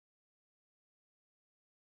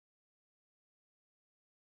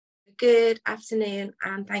good afternoon,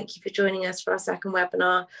 and thank you for joining us for our second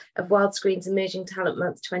webinar of Wildscreen's Emerging Talent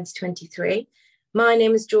Month 2023. My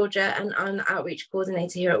name is Georgia and I'm the Outreach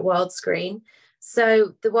Coordinator here at Wildscreen.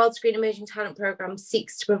 So the Wildscreen Emerging Talent Programme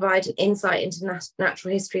seeks to provide an insight into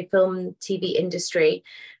natural history film and TV industry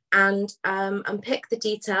and unpick the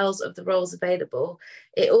details of the roles available.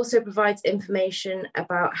 It also provides information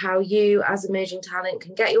about how you as emerging talent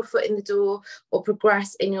can get your foot in the door or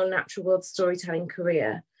progress in your natural world storytelling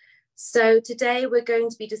career. So today we're going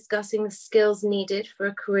to be discussing the skills needed for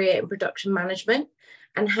a career in production management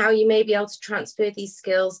and how you may be able to transfer these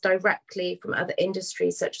skills directly from other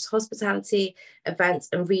industries such as hospitality, events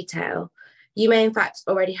and retail. You may in fact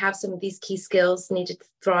already have some of these key skills needed to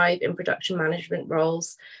thrive in production management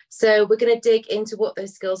roles. So we're going to dig into what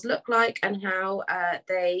those skills look like and how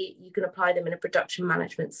you can apply them in a production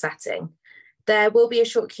management setting. There will be a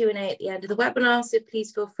short Q&A at the end of the webinar, so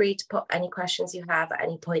please feel free to pop any questions you have at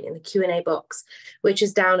any point in the Q&A box, which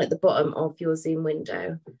is down at the bottom of your Zoom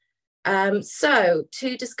window. So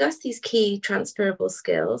to discuss these key transferable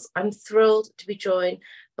skills, I'm thrilled to be joined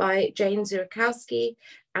by Jane Zurakowski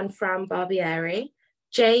and Fran Barbieri.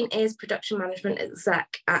 Jane is production management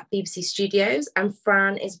exec at BBC Studios and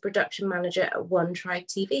Fran is production manager at One Tribe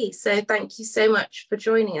TV. So thank you so much for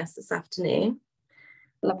joining us this afternoon.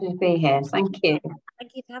 Lovely to be here. Thank you.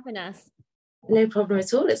 Thank you for having us. No problem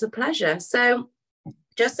at all. It's a pleasure. So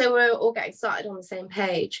just so we're all getting started on the same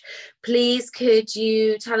page, please could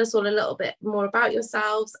you tell us all a little bit more about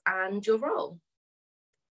yourselves and your role?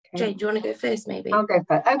 Jane, do you want to go first, maybe? I'll go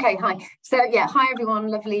first. Okay, hi. So, yeah, hi, everyone.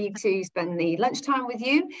 Lovely to spend the lunchtime with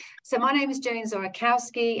you. So my name is Jane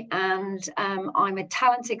Zurakowski, and I'm a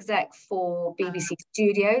talent exec for BBC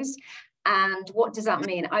Studios. And what does that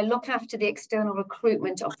mean? I look after the external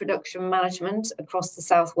recruitment of production management across the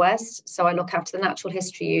Southwest. So I look after the natural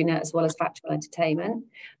history unit as well as factual entertainment.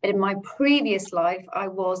 But in my previous life, I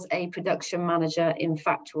was a production manager in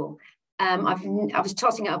factual. I was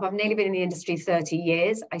tossing it up. I've nearly been in the industry 30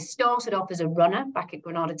 years. I started off as a runner back at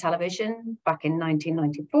Granada Television back in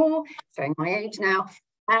 1994, showing my age now.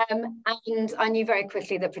 And I knew very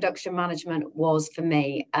quickly that production management was for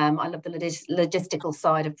me. I love the logistical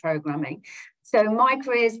side of programming. So my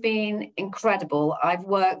career has been incredible. I've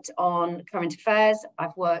worked on current affairs.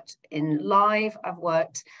 I've worked in live. I've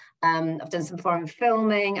done some foreign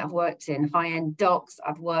filming. I've worked in high-end docs.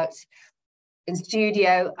 I've worked in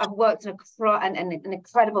studio. I've worked in an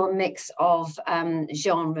incredible mix of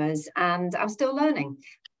genres, and I'm still learning.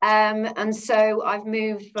 And so I've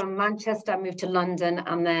moved from Manchester, I moved to London,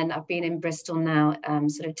 and then I've been in Bristol now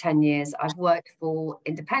sort of 10 years. I've worked for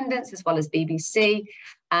independents as well as BBC,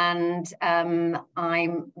 and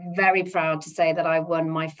I'm very proud to say that I won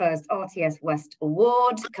my first RTS West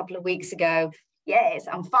Award a couple of weeks ago. Yes,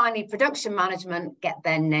 and finally production management get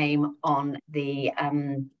their name on the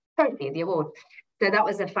trophy, the award. So that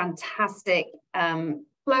was a fantastic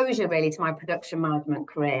closure really to my production management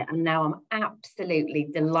career, and now I'm absolutely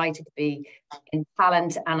delighted to be in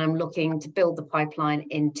talent, and I'm looking to build the pipeline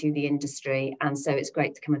into the industry, and so it's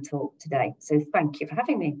great to come and talk today. So thank you for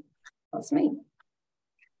having me. That's me.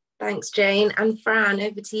 Thanks, Jane. And Fran,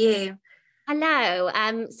 over to you. Hello.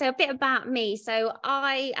 So a bit about me. So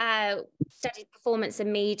I studied performance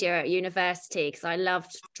and media at university because I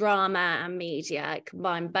loved drama and media. I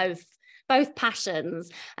combined both passions,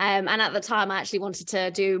 and at the time I actually wanted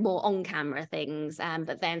to do more on-camera things,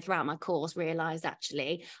 but then throughout my course realised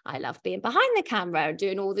actually I love being behind the camera and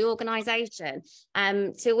doing all the organisation,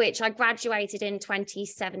 to which I graduated in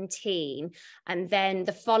 2017, and then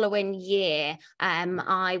the following year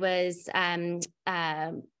I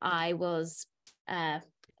was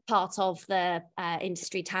part of the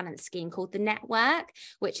industry talent scheme called the Network,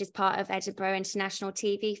 which is part of Edinburgh International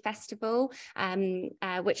TV Festival,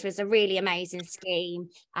 which was a really amazing scheme.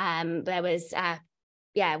 There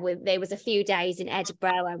was a few days in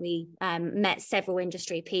Edinburgh where we met several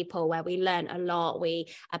industry people, where we learned a lot. We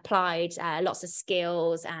applied lots of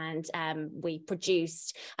skills, and we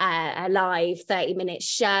produced a live 30-minute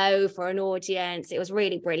show for an audience. It was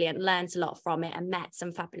really brilliant, learned a lot from it and met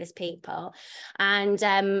some fabulous people. And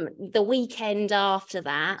the weekend after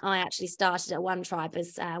that, I actually started at One Tribe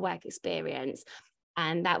as work experience.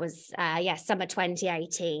 And that was, summer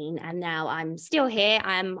 2018. And now I'm still here.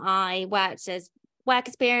 I worked as work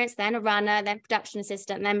experience, then a runner, then production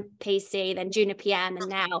assistant, then PC, then junior PM, and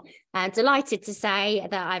now delighted to say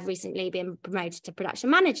that I've recently been promoted to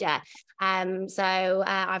production manager. So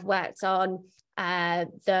I've worked on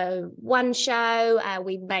the One Show.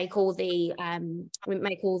 We make all the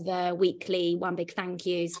weekly One Big Thank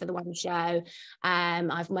Yous for the One Show.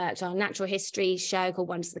 I've worked on a natural history show called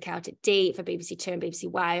Wonders of the Celtic Deep for BBC Two and BBC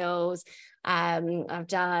Wales. I've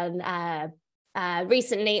done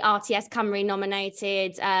recently RTS Cymru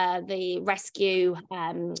nominated the rescue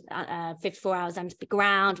 54 Hours Under the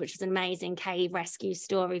Ground, which was an amazing cave rescue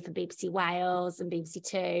story for BBC Wales and BBC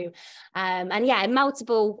Two, and yeah,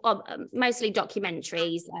 multiple mostly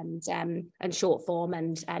documentaries and short form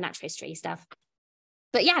and natural history stuff.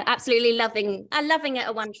 But yeah, absolutely loving it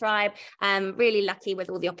at One Tribe. Really lucky with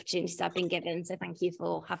all the opportunities I've been given, so thank you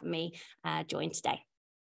for having me join today.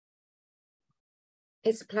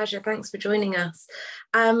 It's a pleasure. Thanks for joining us.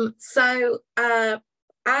 As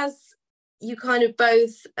you kind of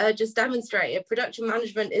both just demonstrated, production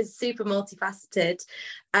management is super multifaceted.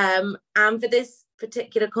 And for this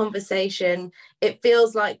particular conversation, it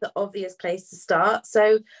feels like the obvious place to start.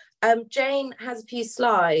 So Jane has a few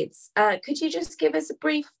slides. Could you just give us a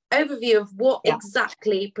brief overview of what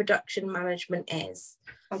exactly production management is?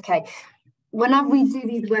 Okay. Whenever we do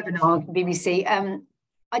these webinars for BBC,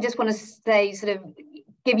 I just want to say, sort of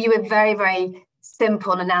give you a very, very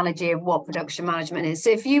simple analogy of what production management is.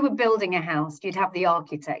 So if you were building a house, you'd have the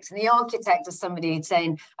architect, and the architect is somebody who's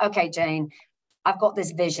saying, okay, Jane, I've got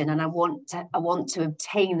this vision and I want to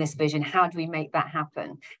obtain this vision. How do we make that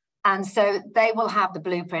happen? And so they will have the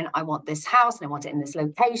blueprint. I want this house and I want it in this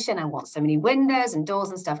location. I want so many windows and doors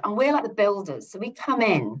and stuff. And we're like the builders. So we come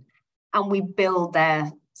in and we build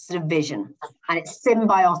their sort of vision, and it's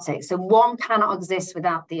symbiotic. So one cannot exist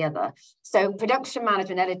without the other. So production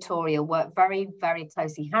management, editorial work very, very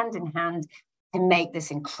closely hand in hand to make this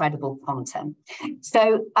incredible content.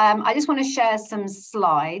 So I just want to share some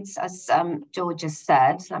slides, as Georgia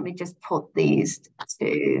said. Let me just put these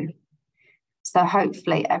to, so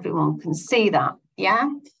hopefully everyone can see that. Yeah.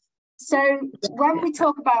 So when we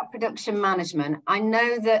talk about production management, I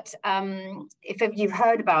know that if you've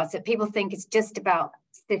heard about it, people think it's just about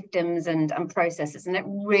systems and processes, and it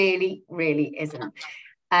really, really isn't.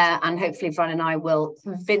 And hopefully Fran and I will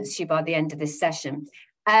convince you by the end of this session.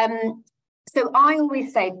 So I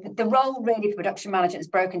always say that the role really for production management is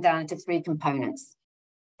broken down into three components: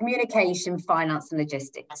 communication, finance, and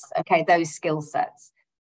logistics. Okay, those skill sets.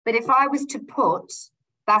 But if I was to put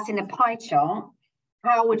that in a pie chart,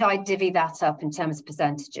 how would I divvy that up in terms of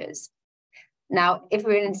percentages? Now, if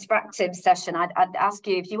we're in an interactive session, I'd ask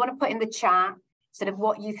you, if you want to put in the chat sort of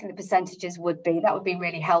what you think the percentages would be, that would be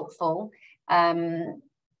really helpful.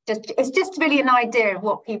 It's just really an idea of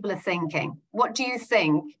what people are thinking. What do you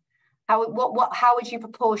think? How would you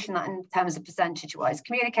proportion that in terms of percentage-wise?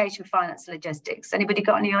 Communication, finance, logistics. Anybody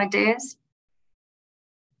got any ideas?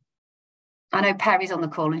 I know Perry's on the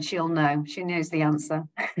call and she'll know. She knows the answer.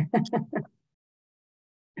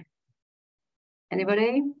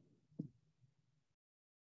 Anybody?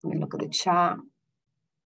 Let me look at the chart.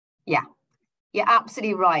 Yeah, you're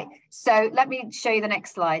absolutely right. So let me show you the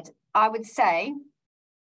next slide. I would say,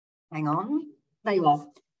 hang on, there you are.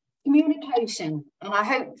 Communication, and I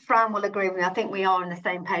hope Fran will agree with me. I think we are on the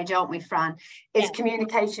same page, aren't we, Fran?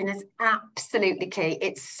 Communication is absolutely key.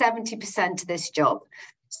 It's 70% of this job.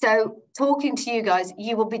 So talking to you guys,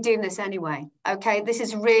 you will be doing this anyway, okay? This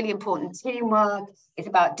is really important. Teamwork, it's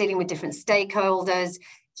about dealing with different stakeholders.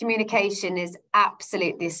 Communication is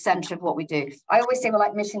absolutely the center of what we do. I always say we're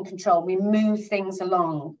like mission control. We move things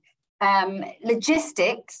along.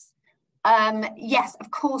 Logistics, yes, of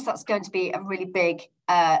course, that's going to be a really big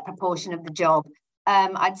proportion of the job.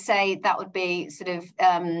 I'd say that would be sort of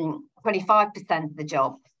 25% of the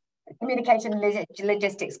job. Communication and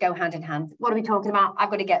logistics go hand in hand. What are we talking about? I've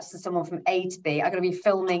got to get someone from A to B. I've got to be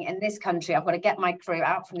filming in this country. I've got to get my crew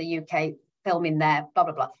out from the UK, filming there, blah,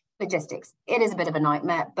 blah, blah. Logistics. It is a bit of a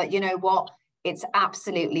nightmare, but you know what? It's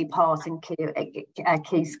absolutely part and a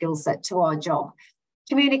key skill set to our job.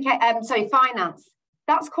 Finance.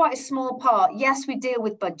 That's quite a small part. Yes, we deal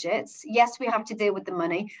with budgets. Yes, we have to deal with the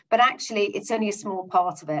money, but actually it's only a small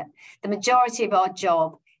part of it. The majority of our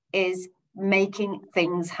job is making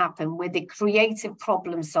things happen. We're the creative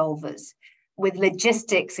problem solvers with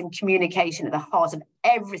logistics and communication at the heart of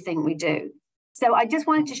everything we do. So I just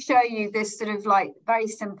wanted to show you this sort of like very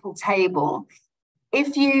simple table.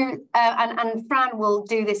 If you, and Fran will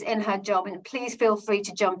do this in her job, and please feel free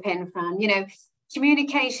to jump in, Fran, you know,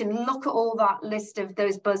 communication, look at all that list of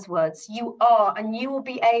those buzzwords. You will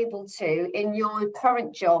be able to, in your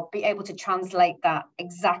current job, be able to translate that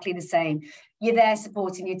exactly the same. You're there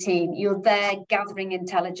supporting your team. You're there gathering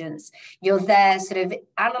intelligence. You're there sort of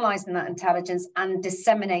analysing that intelligence and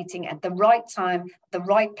disseminating at the right time, the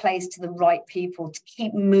right place to the right people to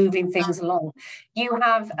keep moving things along. You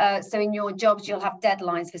have, so in your jobs, you'll have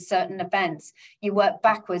deadlines for certain events. You work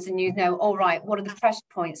backwards and you know, all right, what are the pressure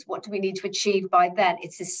points? What do we need to achieve by then?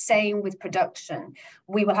 It's the same with production.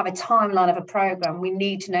 We will have a timeline of a programme. We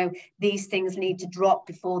need to know these things need to drop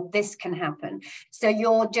before this can happen. So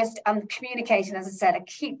you're just, and communication, as I said, I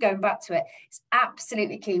keep going back to it, it's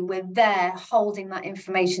absolutely key. We're there holding that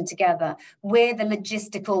information together. We're the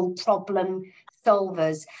logistical problem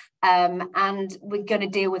solvers, and we're going to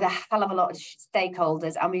deal with a hell of a lot of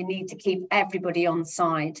stakeholders, and we need to keep everybody on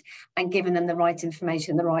side and giving them the right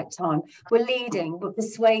information at the right time. We're leading, we're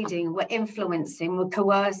persuading, we're influencing, we're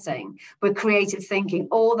coercing, we're creative thinking,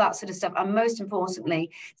 all that sort of stuff. And most importantly,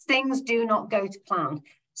 things do not go to plan.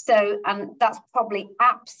 So, and that's probably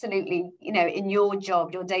absolutely, you know, in your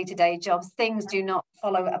job, your day-to-day jobs, things do not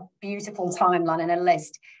follow a beautiful timeline and a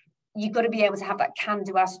list. You've got to be able to have that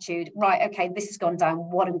can-do attitude. Right, okay, this has gone down.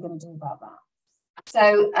 What are we going to do about that?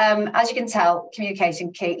 So, as you can tell,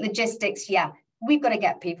 communication key. Logistics, yeah, we've got to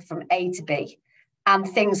get people from A to B. And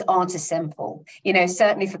things aren't as simple. You know,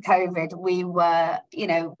 certainly for COVID, we were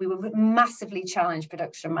massively challenged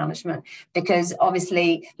production management because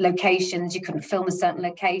obviously locations, you couldn't film in certain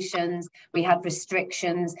locations. We had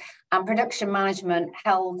restrictions, and production management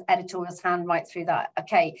held editorial's hand right through that.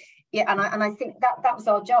 Okay. Yeah, and I think that was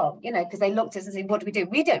our job, you know, because they looked at us and said, "What do we do?"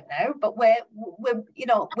 We don't know, but we're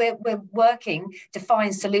working to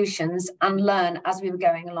find solutions and learn as we were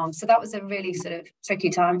going along. So that was a really sort of tricky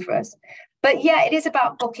time for us. But yeah, it is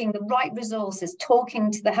about booking the right resources, talking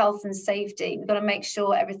to the health and safety. We've got to make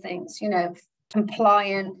sure everything's, you know,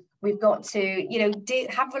 compliant. We've got to, you know,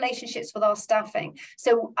 have relationships with our staffing.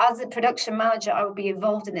 So as a production manager, I will be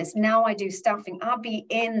involved in this. Now I do staffing. I'll be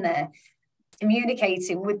in there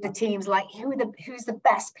communicating with the teams, like who's the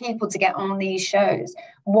best people to get on these shows,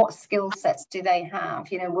 what skill sets do they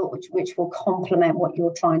have, you know, which will complement what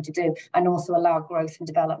you're trying to do and also allow growth and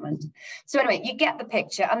development. So anyway, you get the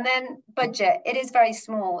picture. And then budget, it is very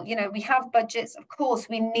small. You know, we have budgets. Of course,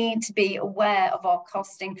 we need to be aware of our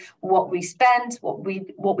costing, what we spend, what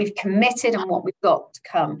we've committed and what we've got to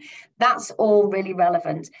come. That's all really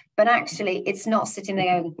relevant. But actually, it's not sitting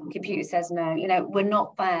there and the computer says no. You know, we're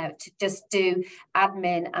not there to just do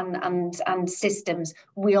admin and systems.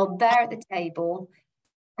 We are there at the table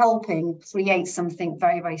helping create something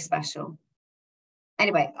very, very special.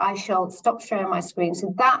 Anyway, I shall stop sharing my screen.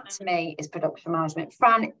 So that to me is production management.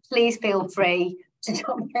 Fran, please feel free to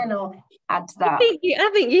jump in or add to that.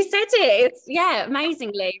 I think you said it. Yeah,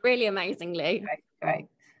 amazingly, really amazingly. Great.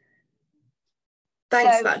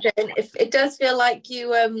 Thanks for that, Jane. It does feel like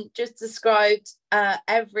you just described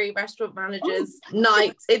every restaurant manager's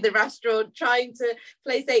night in the restaurant, trying to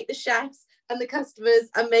placate the chefs and the customers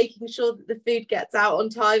and making sure that the food gets out on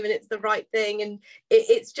time and it's the right thing. And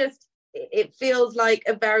it feels like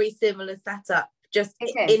a very similar setup, just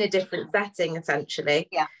in a different setting, essentially.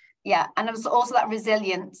 Yeah. And it was also that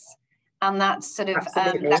resilience. And that sort of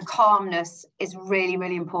that calmness is really,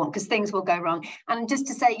 really important because things will go wrong. And just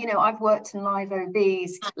to say, you know, I've worked in live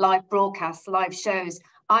OBs, live broadcasts, live shows.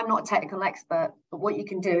 I'm not a technical expert, but what you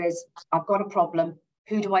can do is, I've got a problem.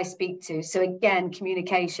 Who do I speak to? So again,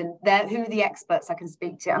 communication, who are the experts I can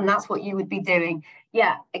speak to? And that's what you would be doing.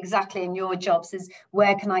 Yeah, exactly. In your jobs is,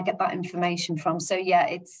 where can I get that information from? So yeah,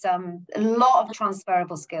 it's a lot of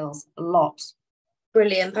transferable skills, a lot.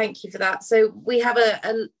 Brilliant, thank you for that. So we have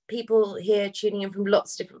people here tuning in from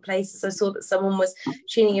lots of different places. I saw that someone was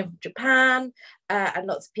tuning in from Japan, and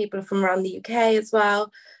lots of people from around the UK as well.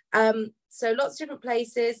 So lots of different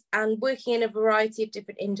places and working in a variety of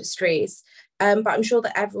different industries. But I'm sure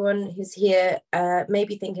that everyone who's here may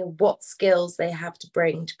be thinking what skills they have to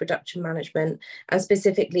bring to production management, and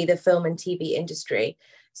specifically the film and TV industry.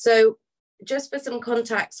 So just for some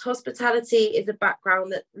context, hospitality is a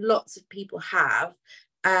background that lots of people have,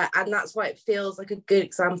 and that's why it feels like a good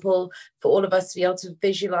example for all of us to be able to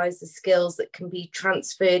visualize the skills that can be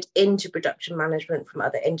transferred into production management from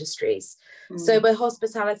other industries. So by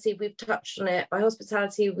hospitality, we've touched on it. By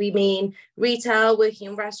hospitality, we mean retail, working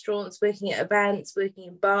in restaurants, working at events, working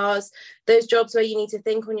in bars, those jobs where you need to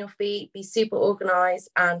think on your feet, be super organized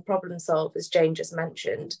and problem solve, as Jane just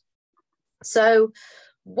mentioned. So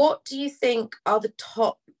what do you think are the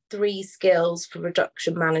top 3 skills for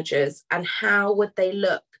production managers, and how would they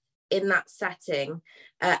look in that setting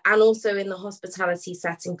and also in the hospitality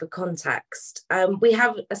setting for context. We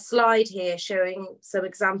have a slide here showing some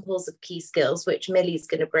examples of key skills, which Millie's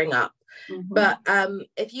going to bring up. Mm-hmm. But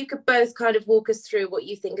if you could both kind of walk us through what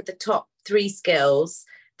you think are the top 3 skills,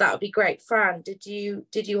 that would be great. Fran, did you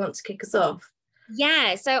want to kick us off?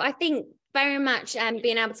 Yeah, so I think very much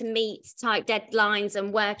being able to meet tight deadlines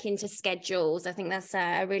and work into schedules. I think that's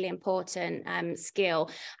a really important skill.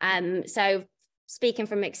 So speaking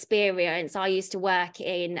from experience, I used to work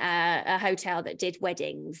in a hotel that did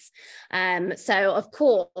weddings. So of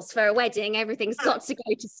course, for a wedding, everything's got to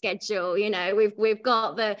go to schedule. You know, we've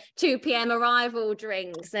got the 2 p.m. arrival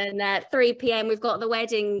drinks, and 3 p.m. we've got the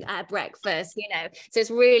wedding breakfast. You know, so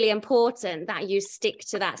it's really important that you stick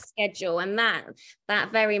to that schedule, and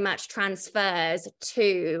that very much transfers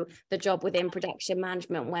to the job within production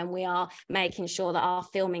management when we are making sure that our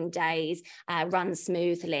filming days run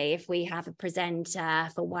smoothly. If we have a presenter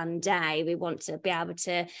for one day, we want to be able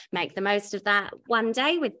to make the most of that one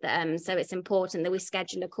day with them. So it's important that we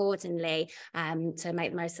schedule accordingly to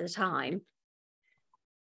make the most of the time.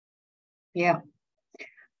 Yeah. Do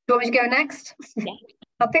you want me to go next? Yeah.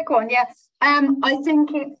 I'll pick one. Yeah. I think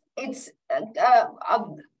it's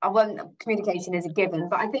communication is a given,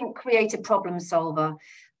 but I think creative problem solver,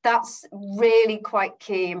 that's really quite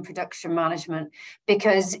key in production management,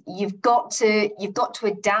 because you've got to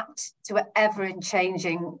adapt to an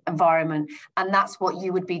ever-changing environment, and that's what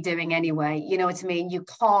you would be doing anyway. You know what I mean? You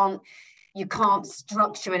can't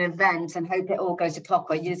structure an event and hope it all goes to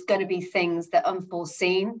clockwork. There's going to be things that are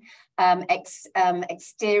unforeseen,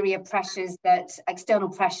 external pressures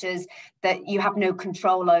that you have no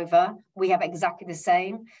control over. We have exactly the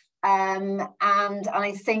same. And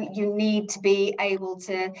I think you need to be able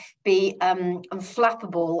to be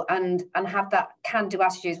unflappable and have that can-do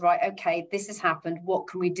attitude. Right, okay, this has happened, what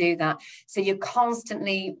can we do that? So you're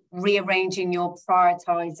constantly rearranging your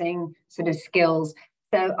prioritizing sort of skills.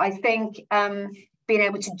 So I think being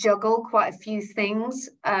able to juggle quite a few things,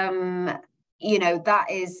 you know,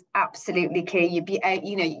 that is absolutely key.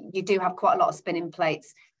 You do have quite a lot of spinning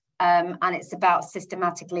plates. And it's about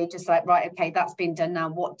systematically just like, right, okay, that's been done now.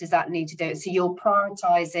 What does that need to do? So your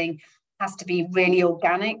prioritizing has to be really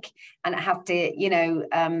organic, and it has to, you know,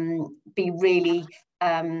 be really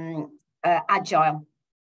agile.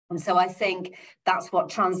 And so I think that's what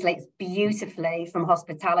translates beautifully from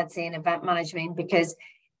hospitality and event management, because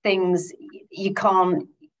things you can't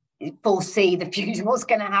foresee the future, what's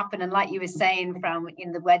going to happen. And like you were saying, Fran,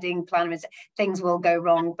 in the wedding planner, things will go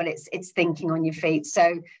wrong, but it's thinking on your feet.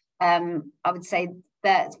 So I would say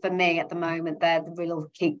that for me at the moment, they're the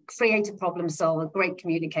real key: creative problem solver, great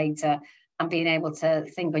communicator, and being able to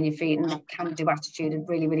think on your feet, and can-do attitude are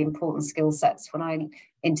really, really important skill sets when I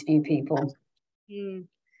interview people.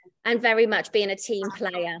 And very much being a team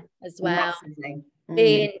player as well. Massively.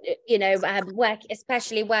 Being, you know,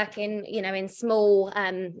 especially working, you know, in small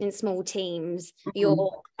teams,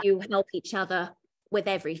 you help each other with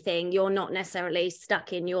everything. You're not necessarily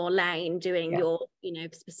stuck in your lane doing your, you know,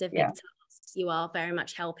 specific tasks. You are very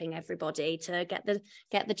much helping everybody to get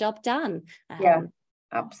the job done.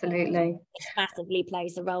 Absolutely. Which massively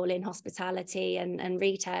plays a role in hospitality and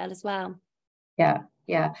retail as well. Yeah.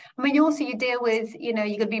 I mean, you deal with, you know,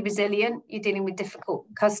 you're going to be resilient. You're dealing with difficult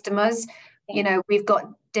customers. You know, we've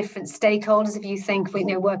got different stakeholders. If you think, you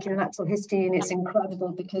know, working in natural history, and it's incredible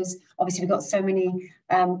because obviously we've got so many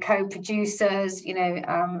co-producers, you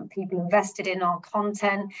know, people invested in our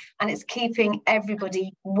content, and it's keeping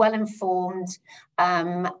everybody well informed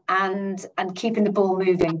and keeping the ball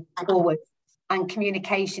moving forward. And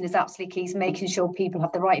communication is absolutely key, is making sure people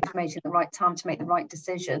have the right information at the right time to make the right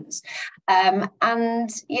decisions. And,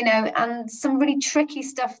 you know, and some really tricky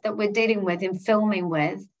stuff that we're dealing with in filming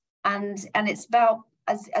with. And it's about,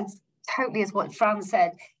 as totally as what Fran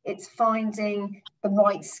said, it's finding the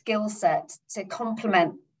right skill set to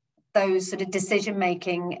complement those sort of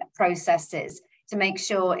decision-making processes to make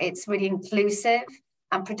sure it's really inclusive,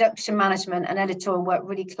 and production management and editorial work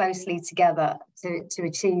really closely together to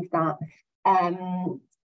achieve that.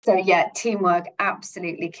 So yeah, teamwork,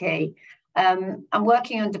 absolutely key. And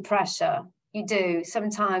working under pressure, you do.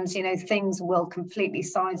 Sometimes, you know, things will completely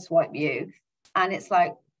sideswipe you, and it's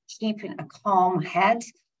like keeping a calm head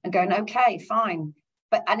and going, okay, fine.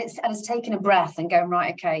 And it's taking a breath and going,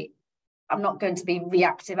 right, okay, I'm not going to be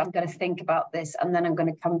reactive. I'm going to think about this, and then I'm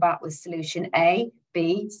going to come back with solution A,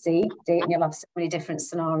 B, C, D, and you'll have so many different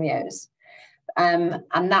scenarios. And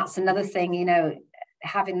that's another thing, you know,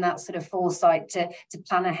 having that sort of foresight to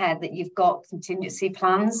plan ahead, that you've got contingency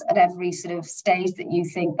plans at every sort of stage that you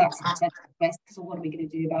think that's a potential risk. So what are we going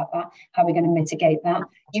to do about that? How are we going to mitigate that?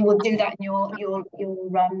 You will do that in your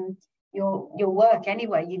your work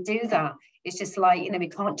anyway. You do that. It's just like, you know, we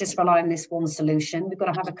can't just rely on this one solution. We've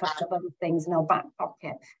got to have a couple of other things in our back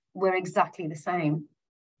pocket. We're exactly the same.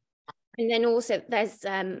 And then also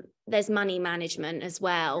there's money management as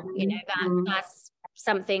well. You know, that's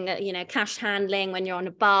something that, you know, cash handling when you're on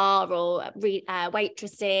a bar, or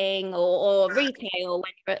waitressing, or retail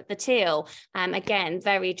when you're at the till. Again,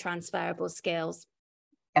 very transferable skills.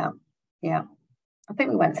 Yeah. I think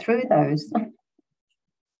we went through those.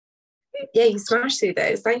 Yeah, you smashed through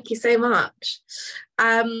those. Thank you so much.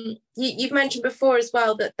 You've mentioned before as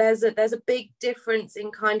well that there's a big difference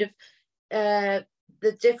in kind of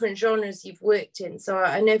the different genres you've worked in. So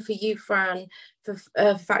I know for you, Fran, for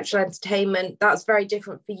factual entertainment, that's very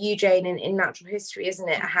different for you, Jane, in natural history, isn't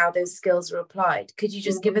it? How those skills are applied. Could you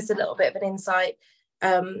just give us a little bit of an insight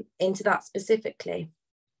into that specifically?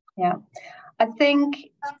 Yeah, I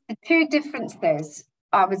think the two differences,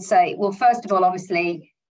 I would say, well, first of all,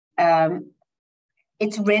 obviously,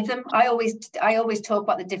 it's rhythm. I always talk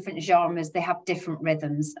about the different genres. They have different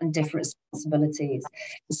rhythms and different responsibilities.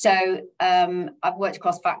 So I've worked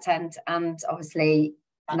across fact and obviously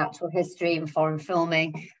natural history and foreign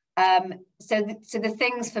filming. So the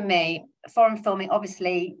things for me, foreign filming,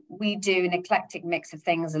 obviously we do an eclectic mix of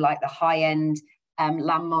things like the high end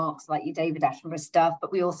landmarks like your David Attenborough stuff,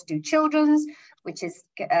 but we also do children's, which is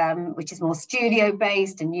more studio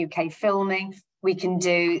based and UK filming. We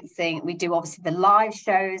do obviously the live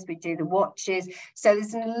shows, we do the watches. So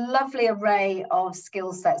there's a lovely array of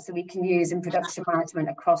skill sets that we can use in production management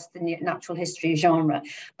across the natural history genre.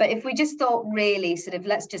 But if we just thought really sort of,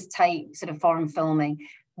 let's just take sort of foreign filming,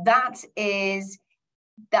 that's a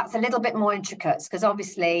little bit more intricate, because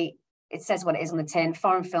obviously it says what it is on the tin,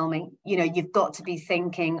 foreign filming, you know, you've got to be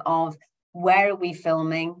thinking of where are we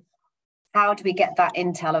filming? How do we get that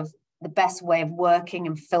intel of the best way of working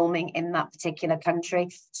and filming in that particular country?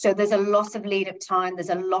 So there's a lot of lead up time. There's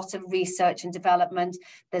a lot of research and development.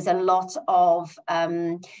 There's a lot of,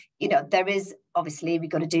 there is obviously, we've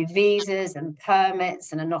got to do visas and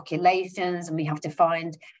permits and inoculations, and we have to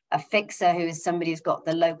find a fixer who is somebody who's got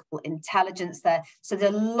the local intelligence there. So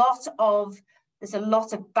there's a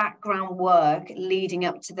lot of background work leading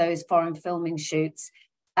up to those foreign filming shoots.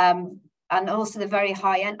 And also the very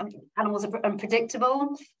high end animals are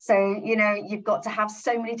unpredictable. So, you know, you've got to have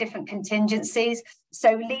so many different contingencies.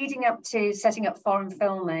 So leading up to setting up foreign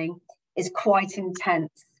filming is quite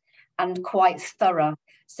intense and quite thorough.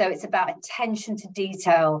 So it's about attention to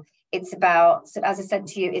detail. It's about, so as I said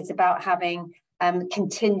to you, it's about having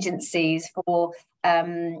contingencies for,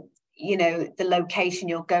 the location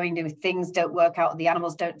you're going to. If things don't work out, the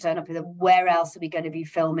animals don't turn up, where else are we going to be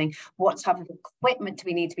filming? What type of equipment do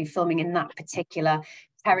we need to be filming in that particular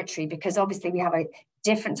territory? Because obviously we have a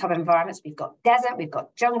different type of environments. We've got desert, we've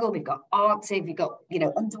got jungle, we've got Arctic, we've got,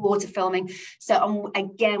 underwater filming. So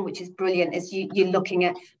again, which is brilliant, is you're looking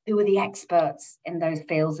at who are the experts in those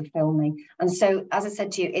fields of filming. And so, as I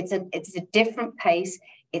said to you, it's a different pace.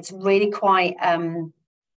 It's really quite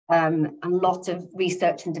a lot of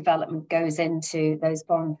research and development goes into those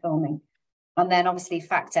foreign filming. And then obviously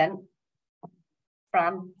Fact10,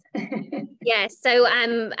 Fran. Yes, so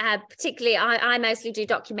particularly I mostly do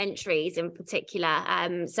documentaries in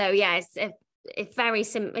particular. So yes, it's very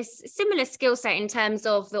similar skill set in terms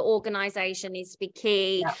of the organization needs to be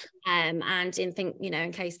key. Yeah. And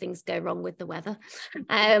in case things go wrong with the weather.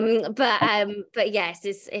 But yes,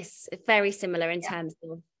 it's very similar in terms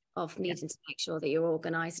of needing to make sure that you're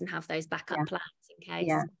organised and have those backup plans in case.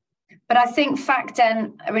 Yeah. But I think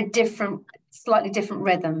Fact10 are a slightly different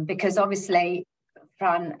rhythm, because obviously,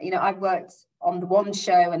 Fran, I worked on the one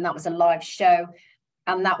show and that was a live show,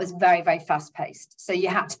 and that was very, very fast paced. So you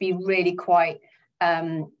had to be really quite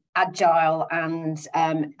agile. And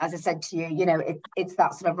as I said to you, it's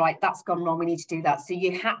that sort of, right, that's gone wrong, we need to do that. So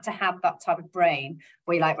you had to have that type of brain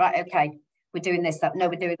where you're like, right, okay, we're doing this, that, no,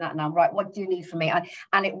 we're doing that now, right, what do you need from me?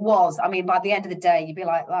 And it was, by the end of the day, you'd be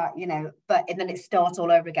like that, and then it starts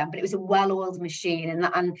all over again. But it was a well-oiled machine,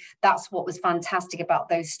 and that's what was fantastic about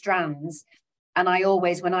those strands. And I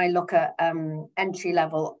always, when I look at entry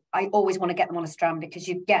level, I always want to get them on a strand, because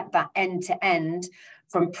you get that end to end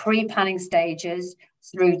from pre-planning stages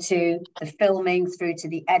through to the filming, through to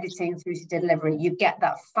the editing, through to delivery. You get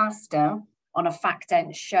that faster on a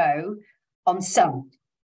Fact10 show on some.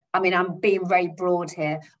 I'm being very broad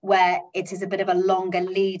here, where it is a bit of a longer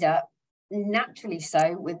lead up, naturally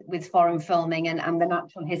so, with foreign filming and the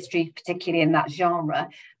natural history, particularly in that genre,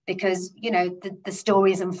 because, the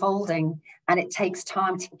story is unfolding and it takes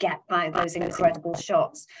time to get by those incredible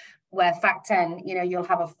shots. Where Fact10, you'll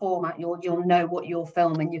have a format, you'll know what you're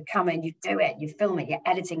filming, you come in, you do it, you film it, you're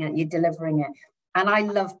editing it, you're delivering it. And I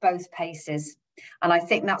love both paces. And I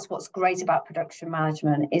think that's what's great about production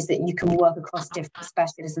management, is that you can work across different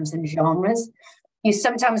specialisms and genres. You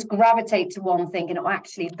sometimes gravitate to one thinking, oh,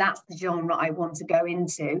 actually, that's the genre I want to go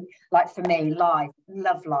into. Like for me, live,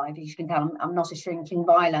 love live. As you can tell, I'm not a shrinking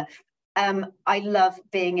violet. I love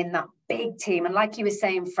being in that big team. And like you were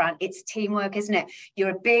saying, Fran, it's teamwork, isn't it?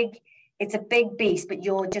 It's a big beast, but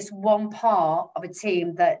you're just one part of a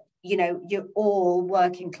team that, you know, you're all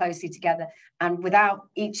working closely together. And without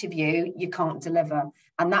each of you, you can't deliver.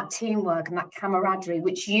 And that teamwork and that camaraderie,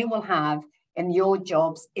 which you will have in your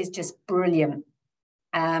jobs, is just brilliant.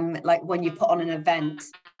 Like when you put on an event,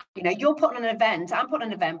 you know, you're putting on an event, I'm putting on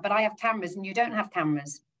an event, but I have cameras and you don't have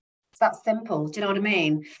cameras. It's that simple. Do you know what I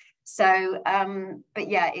mean? So, but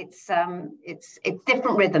yeah, it's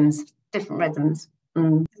different rhythms.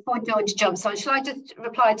 Before George jumps on, shall I just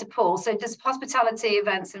reply to Paul? So does hospitality,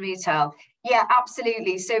 events and retail? Yeah,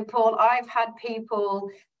 absolutely. So Paul, I've had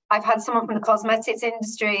someone from the cosmetics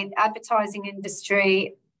industry, advertising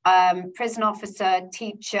industry, prison officer,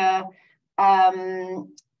 teacher.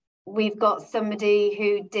 We've got somebody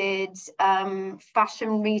who did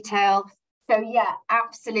fashion retail. So yeah,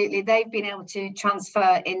 absolutely. They've been able to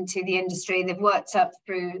transfer into the industry. They've worked up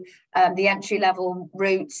through the entry-level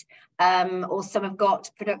route, or some have got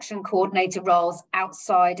production coordinator roles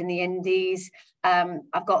outside in the indies.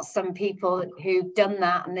 I've got some people who've done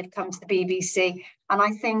that and they've come to the BBC. And I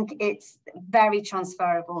think it's very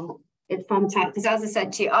transferable. It's fantastic. Because as I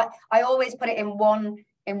said to you, I always put it in one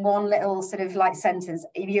little sort of like sentence.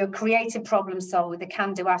 If you're a creative problem solver with a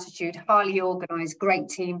can-do attitude, highly organised, great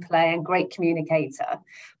team player and great communicator,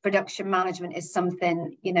 production management is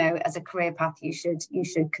something, you know, as a career path you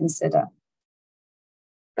should consider.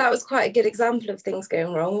 That was quite a good example of things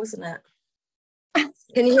going wrong, wasn't it?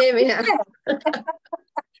 Can you hear me now?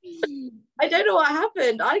 I don't know what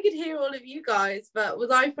happened. I could hear all of you guys, but was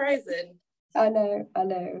I frozen? I know.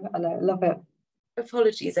 Love it.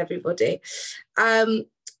 Apologies, everybody.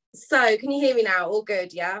 So can you hear me now? All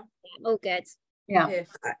good, yeah? All good. Yeah.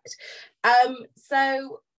 Perfect.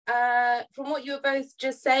 So from what you were both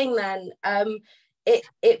just saying then,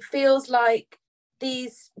 it feels like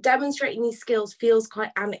demonstrating these skills feels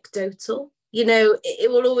quite anecdotal. You know,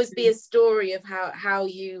 it will always be a story of how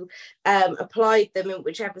you applied them in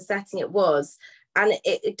whichever setting it was. And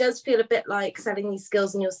it does feel a bit like selling these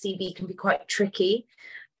skills in your CV can be quite tricky.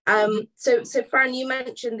 So Fran, you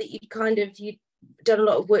mentioned that you'd done a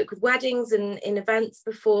lot of work with weddings and in events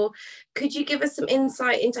before. Could you give us some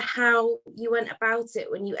insight into how you went about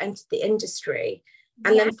it when you entered the industry?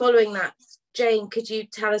 And then following that, Jane, could you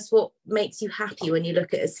tell us what makes you happy when you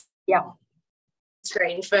look at us? Yeah.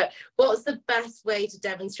 Strange, but what's the best way to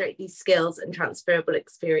demonstrate these skills and transferable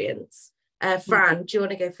experience? Fran, do you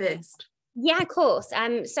want to go first? Yeah, of course.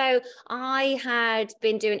 So I had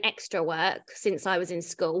been doing extra work since I was in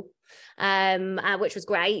school, which was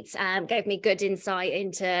great. Gave me good insight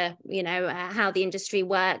into, you know, how the industry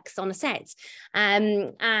works on a set.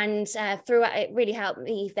 And throughout, it really helped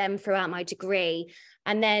me then throughout my degree.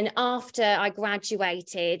 And then after I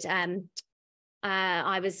graduated,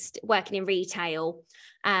 I was working in retail,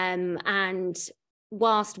 and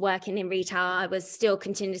whilst working in retail, I was still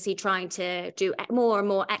continuously trying to do more and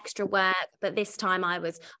more extra work. But this time I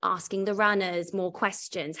was asking the runners more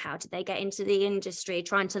questions. How did they get into the industry?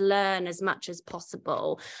 Trying to learn as much as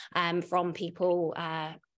possible from people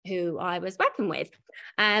who I was working with,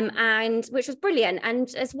 and which was brilliant. And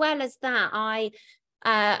as well as that, I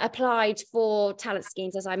applied for talent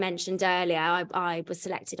schemes, as I mentioned earlier. I was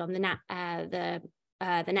selected on the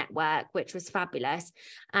network, which was fabulous,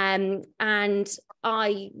 and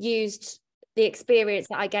I used the experience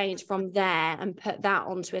that I gained from there and put that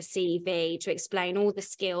onto a CV to explain all the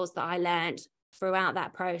skills that I learned throughout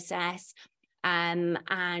that process, and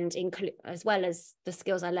as well as the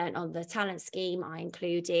skills I learned on the talent scheme. I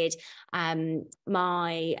included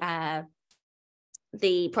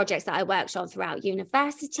the projects that I worked on throughout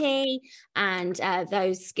university, and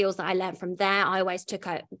those skills that I learned from there. I always took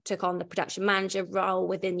on the production manager role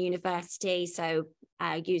within university, so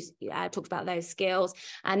I talked about those skills.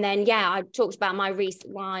 And then I talked about my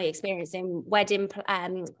experience in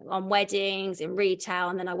on weddings, in retail,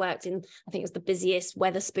 and then I worked in, I think it was the busiest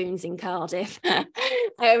Wetherspoons in Cardiff.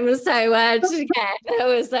 There was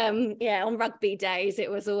on rugby days it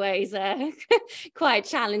was always quite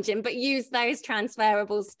challenging, but use those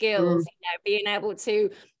transferable skills, you know, being able to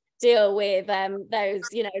deal with those,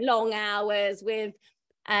 you know, long hours with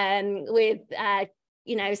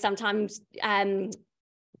you know, sometimes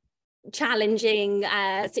challenging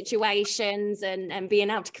situations and being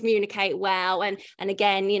able to communicate well, and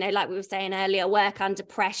again, you know, like we were saying earlier, work under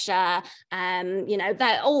pressure, you know,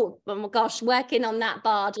 that, oh my gosh, working on that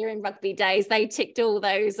bar during rugby days, they ticked all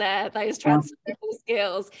those transferable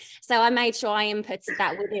skills. So I made sure I inputted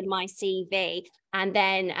that within my CV. And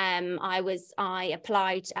then I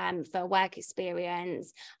applied for work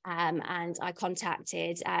experience, and I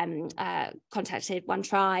contacted One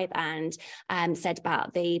Tribe and said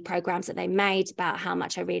about the programs that they made, about how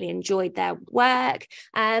much I really enjoyed their work,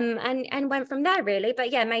 and went from there really.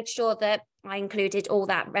 But yeah, made sure that I included all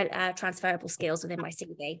that transferable skills within my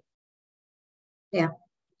CV. Yeah.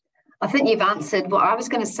 I think you've answered what I was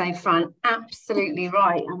going to say, Fran. Absolutely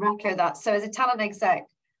right. I echo that. So as a talent exec,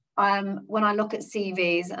 when I look at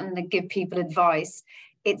CVs and I give people advice,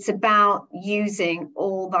 it's about using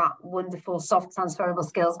all that wonderful soft transferable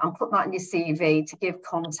skills and put that in your CV to give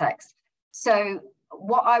context. So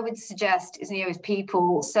what I would suggest is, you know, if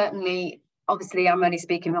people, certainly, obviously I'm only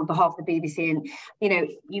speaking on behalf of the BBC, and, you know,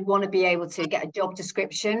 you want to be able to get a job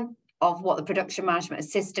description of what the production management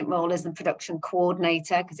assistant role is and production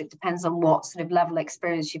coordinator, because it depends on what sort of level of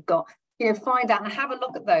experience you've got. You know, find out and have a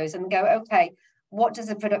look at those and go, okay, what does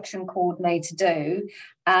a production coordinator do?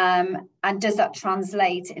 And does that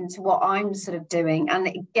translate into what I'm sort of doing? And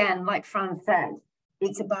again, like Fran said,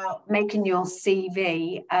 it's about making your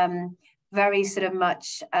CV very sort of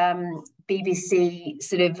much BBC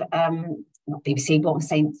sort of, not BBC, what I'm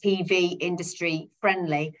saying, TV industry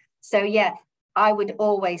friendly. So yeah, I would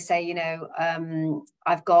always say, you know,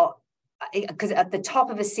 I've got, because at the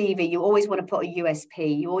top of a CV, you always want to put a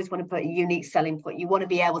USP, you always want to put a unique selling point. You want to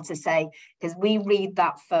be able to say, because we read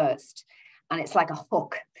that first, and it's like a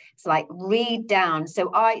hook. It's like, read down.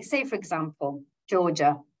 So I say, for example,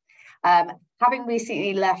 Georgia, having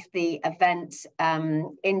recently left the event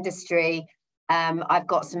industry, I've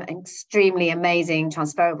got some extremely amazing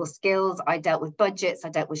transferable skills. I dealt with budgets, I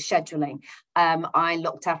dealt with scheduling. I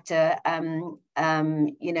looked after,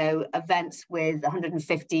 you know, events with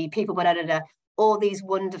 150 people, all these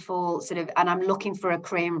wonderful sort of, and I'm looking for a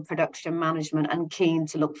career in production management and keen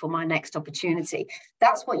to look for my next opportunity.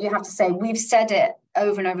 That's what you have to say. We've said it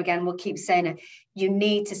over and over again. We'll keep saying it. You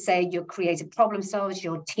need to say you're creative problem solvers,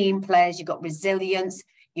 you're team players, you've got resilience,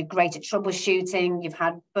 you're great at troubleshooting, you've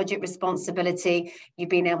had budget responsibility, you've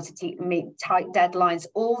been able to meet tight deadlines.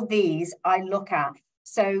 All these I look at.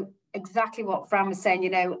 So exactly what Fran was saying, you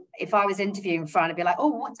know, if I was interviewing Fran, I'd be like,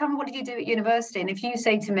 oh, tell me, what did you do at university? And if you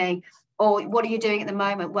say to me, or what are you doing at the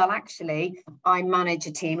moment? Well, actually, I manage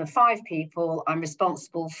a team of 5 people. I'm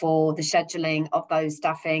responsible for the scheduling of those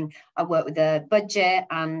staffing. I work with the budget,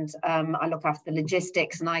 and I look after the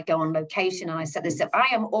logistics, and I go on location and I set this up.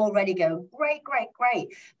 I am already going, great, great, great,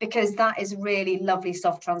 because that is really lovely,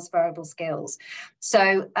 soft transferable skills.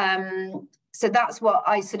 So, so that's what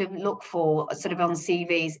I sort of look for sort of on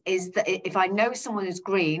CVs, is that if I know someone is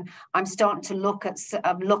green, I'm starting to look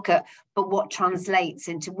at but what translates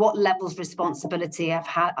into what levels of responsibility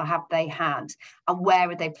have they had, and where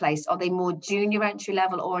are they placed? Are they more junior entry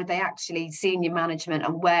level, or are they actually senior management?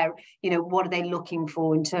 And where, you know, what are they looking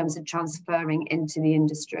for in terms of transferring into the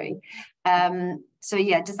industry? So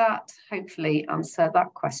yeah, does that hopefully answer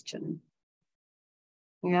that question?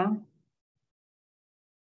 Yeah.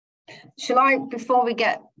 Shall I, before we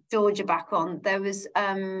get Georgia back on, there was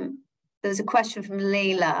a question from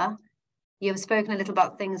Leila. You've spoken a little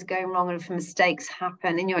about things going wrong and if mistakes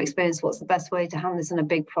happen. In your experience, what's the best way to handle this in a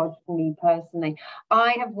big project for me personally?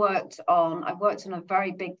 I've worked on a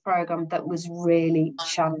very big program that was really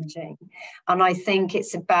challenging. And I think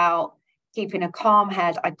it's about keeping a calm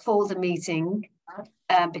head. I called a meeting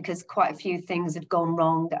because quite a few things had gone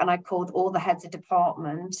wrong. And I called all the heads of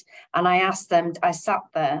department and I sat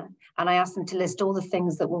there and I asked them to list all the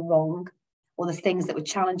things that were wrong, or the things that were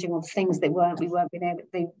challenging, or the things that we weren't being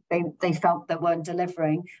able, they felt that weren't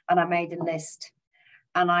delivering. And I made a list.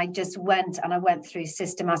 And I just went through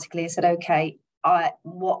systematically. I said, okay,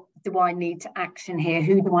 what do I need to action here?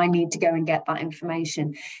 Who do I need to go and get that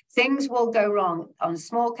information? Things will go wrong on a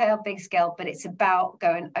small scale, big scale, but it's about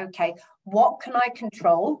going, okay, what can I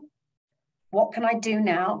control? What can I do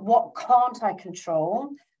now? What can't I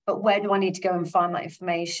control? But where do I need to go and find that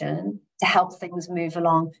information to help things move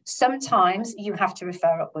along? Sometimes you have to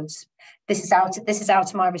refer upwards. This is out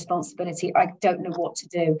of my responsibility. I don't know what to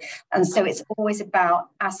do. And so it's always about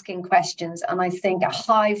asking questions. And I think a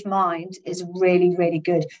hive mind is really, really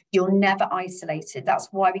good. You're never isolated. That's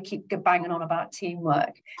why we keep banging on about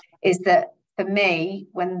teamwork, is that for me,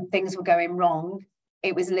 when things were going wrong,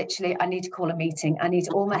 it was literally, I need to call a meeting. I need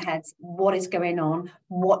all my heads. What is going on?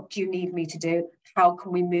 What do you need me to do? How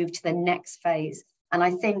can we move to the next phase? And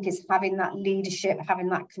I think it's having that leadership, having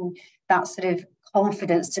that sort of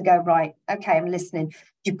confidence to go, right, okay, I'm listening.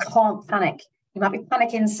 You can't panic. You might be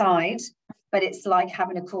panic inside, but it's like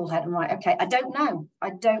having a cool head and right, okay, I don't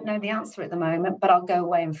know the answer at the moment, but I'll go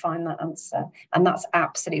away and find that answer. And that's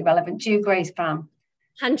absolutely relevant. Do you agree, Fran?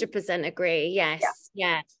 100% agree. Yes.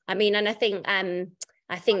 Yeah. I mean, and I think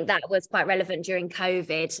that was quite relevant during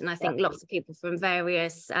COVID. And I think lots of people from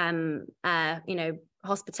various,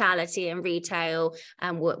 hospitality and retail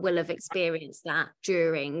will have experienced that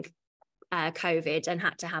during COVID and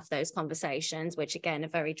had to have those conversations, which again are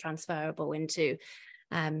very transferable into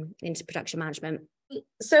production management.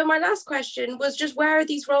 So my last question was just, where are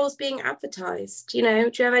these roles being advertised? You know,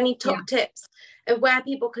 do you have any top tips of where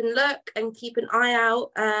people can look and keep an eye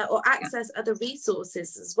out or access other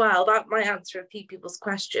resources as well? That might answer a few people's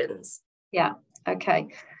questions. Yeah, okay.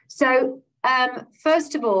 So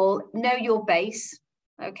first of all, know your base.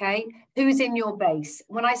 Okay, who's in your base?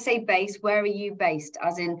 When I say base, where are you based?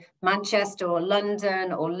 As in Manchester or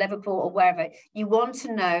London or Liverpool or wherever. You want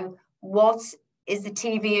to know what is the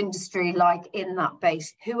TV industry like in that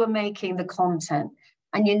base, who are making the content,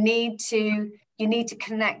 and you need to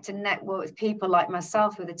connect and network with people like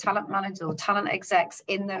myself, who are the talent managers or talent execs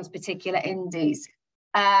in those particular indies.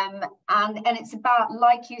 And it's about,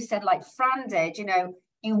 like you said, like Fran did, you know,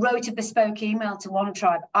 you wrote a bespoke email to One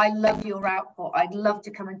Tribe. I love your output. I'd love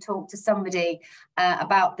to come and talk to somebody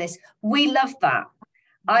about this. We love that.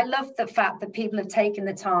 I love the fact that people have taken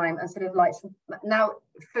the time and sort of like, now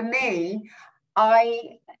for me,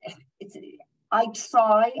 I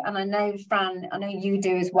try, and I know Fran, I know you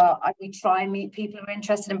do as well, we try and meet people who are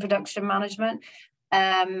interested in production management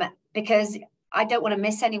because I don't want to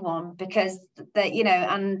miss anyone, because that, you know,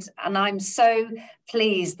 and I'm so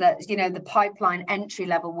pleased that, you know, the pipeline entry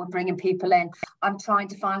level, we're bringing people in. I'm trying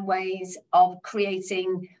to find ways of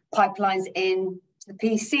creating pipelines in the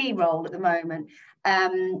PC role at the moment.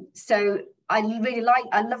 So I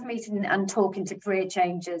love meeting and talking to career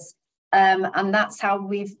changers. And that's how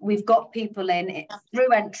we've got people in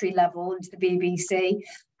through entry level into the BBC.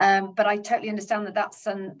 But I totally understand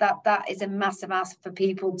that is a massive ask for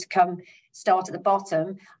people to come start at the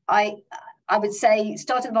bottom. I would say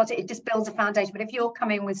start at the bottom, it just builds a foundation. But if you're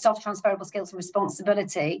coming with soft transferable skills and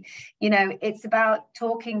responsibility, you know, it's about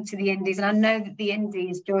talking to the indies. And I know that the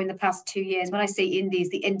indies during the past 2 years, when I say indies,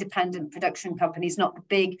 the independent production companies, not the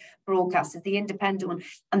big broadcasters, the independent one,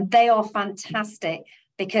 and they are fantastic,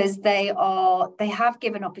 because they have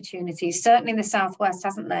given opportunities. Certainly in the Southwest,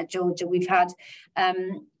 hasn't there, Georgia? We've had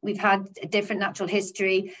different natural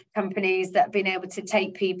history companies that have been able to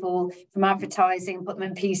take people from advertising and put them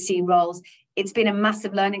in PC roles. It's been a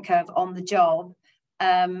massive learning curve on the job.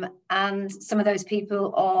 And some of those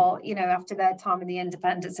people are, you know, after their time in the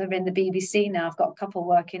independents, are in the BBC now. I've got a couple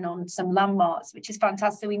working on some landmarks, which is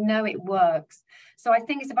fantastic. We know it works. So I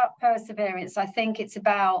think it's about perseverance. I think it's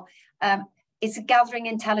about it's gathering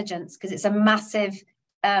intelligence, because it's a massive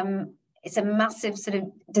sort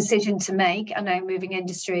of decision to make. I know, moving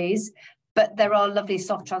industries, but there are lovely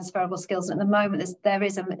soft transferable skills. At the moment, there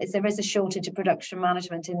is a shortage of production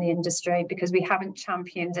management in the industry because we haven't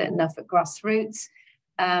championed it enough at grassroots.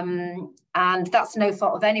 And that's no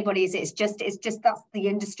fault of anybody's. It's just that's the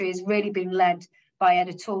industry has really been led by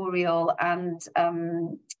editorial and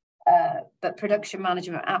but production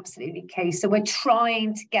management absolutely key. So we're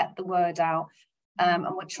trying to get the word out, and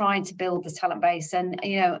we're trying to build the talent base. And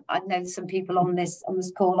you know, I know some people on this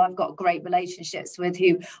call I've got great relationships with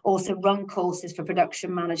who also run courses for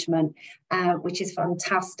production management, which is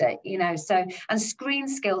fantastic. You know, so, and screen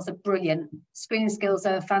skills are brilliant. Screen skills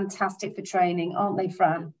are fantastic for training, aren't they,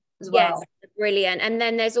 Fran? As well. Yes, brilliant. And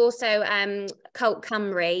then there's also Cult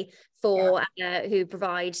Cymru for who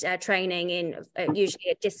provide training in usually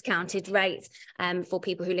at discounted rates for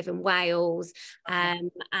people who live in Wales.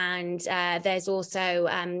 And there's also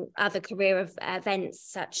other career events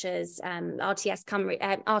such as RTS Cymru.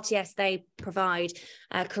 RTS, they provide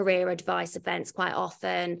career advice events quite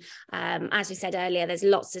often. As we said earlier, there's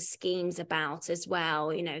lots of schemes about as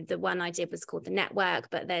well. You know, the one I did was called The Network,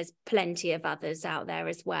 but there's plenty of others out there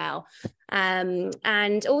as well.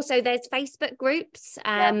 And also there's Facebook groups,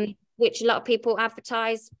 which a lot of people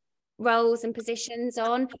advertise roles and positions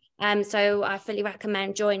on. So I fully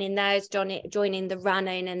recommend joining those, joining the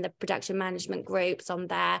running and the production management groups on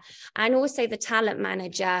there. And also the talent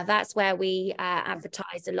manager, that's where we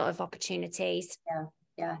advertise a lot of opportunities.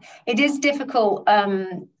 Yeah, it is difficult.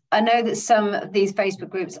 I know that some of these Facebook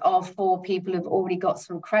groups are for people who've already got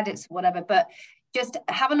some credits or whatever, but just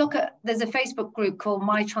have a look at, there's a Facebook group called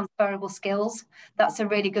My Transferable Skills. That's a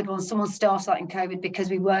really good one. Someone started that in COVID because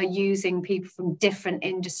we were using people from different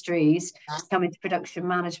industries to come into production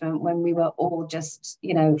management when we were all just,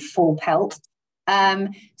 you know, full pelt.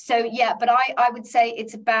 So yeah, but I would say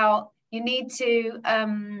it's about, you need to,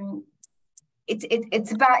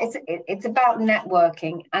 it's about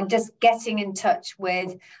networking and just getting in touch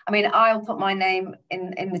with, I mean, I'll put my name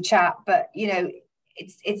in the chat, but you know,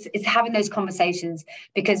 it's having those conversations,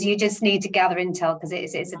 because you just need to gather intel, because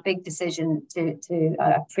it's a big decision to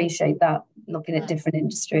appreciate that, looking at different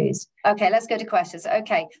industries. Okay, let's go to questions.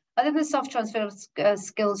 Okay, other than soft transfer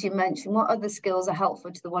skills you mentioned, what other skills are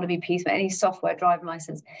helpful to the wannabe piece for any software driving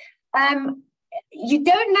license? You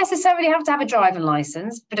don't necessarily have to have a driving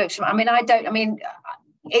license. Production, I mean,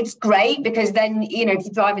 it's great because then, you know, if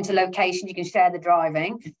you drive into location, you can share the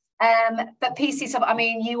driving. But PC stuff, I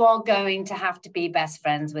mean, you are going to have to be best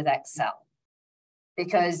friends with Excel,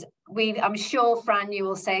 because I'm sure, Fran, you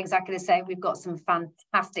will say exactly the same. We've got some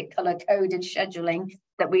fantastic color-coded scheduling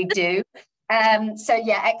that we do. So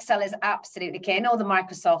yeah, Excel is absolutely key, and all the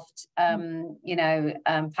Microsoft, you know,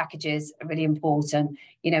 packages are really important.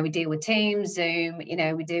 You know, we deal with Teams, Zoom, you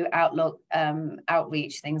know, we do Outlook,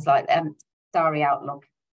 Outreach, things like Diary Outlook.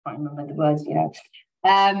 I can't remember the words, you know.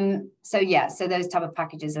 So yeah, so those type of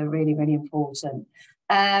packages are really, really important.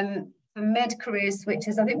 For mid-career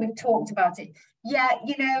switches, I think we've talked about it. Yeah,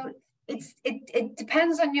 you know, it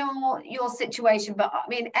depends on your situation, but I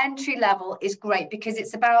mean, entry level is great because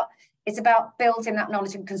it's about building that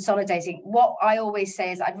knowledge and consolidating. What I always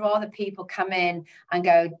say is I'd rather people come in and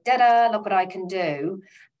go, da-da, look what I can do,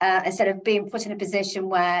 instead of being put in a position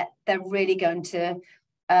where they're really going to,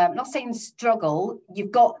 not saying struggle,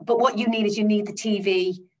 but what you need is you need the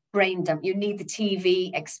TV brain dump, you need the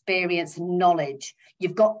TV experience and knowledge.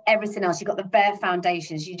 You've got everything else, you've got the bare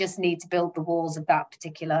foundations, you just need to build the walls of that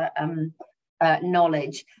particular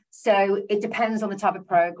knowledge. So it depends on the type of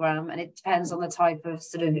program, and it depends on the type of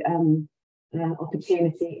sort of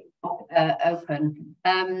opportunity open.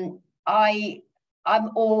 I'm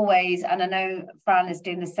always, and I know Fran is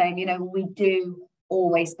doing the same, you know, we do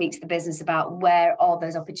always speak to the business about where are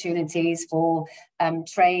those opportunities for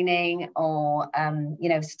training, or you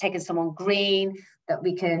know, taking someone green that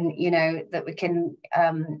we can, you know, that we can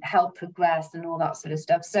help progress and all that sort of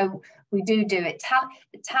stuff. So we do it.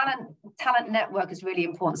 Talent network is really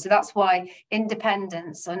important. So that's why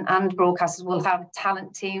independents and broadcasters will have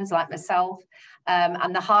talent teams like myself,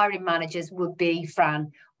 and the hiring managers would be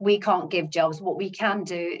Fran. We can't give jobs. What we can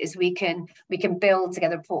do is we can build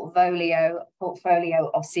together a portfolio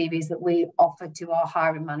of CVs that we offer to our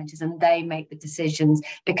hiring managers, and they make the decisions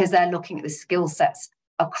because they're looking at the skill sets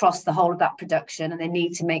across the whole of that production, and they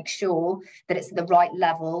need to make sure that it's at the right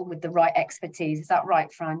level with the right expertise. Is that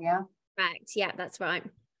right, Fran? Yeah. Right. Yeah, that's right.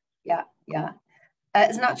 Yeah.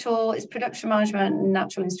 Is production management and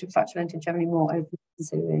natural history factor into generally more open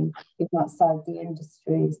considering people outside the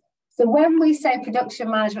industries? So when we say production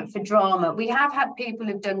management for drama, we have had people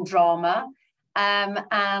who've done drama,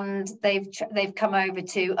 and they've come over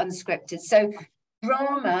to unscripted. So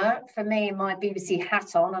drama, for me, my BBC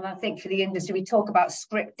hat on, and I think for the industry, we talk about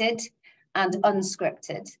scripted and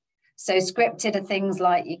unscripted. So scripted are things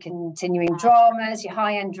like your continuing dramas, your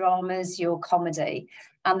high-end dramas, your comedy,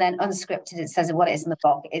 and then unscripted, it says what it is in the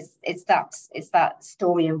box. It's that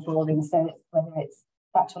story unfolding. So whether it's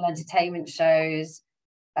factual entertainment shows,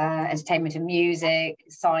 entertainment and music,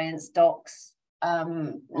 science, docs,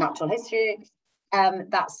 natural history,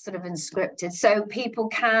 that's sort of unscripted. So people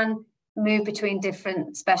can move between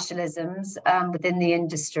different specialisms within the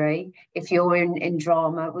industry. If you're in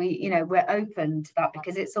drama, we're open to that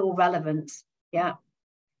because it's all relevant. Yeah.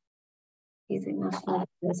 Do you think national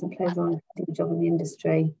doesn't play a good job in the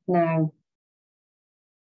industry? No.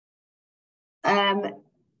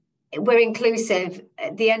 We're inclusive.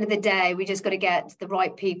 At the end of the day, we just got to get the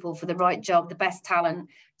right people for the right job, the best talent.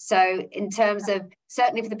 So in terms of,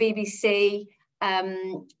 certainly for the BBC,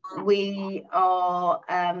 we are,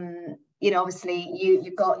 obviously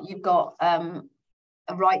you've got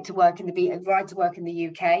a right to work in the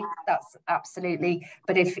UK. That's absolutely.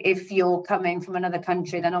 But if you're coming from another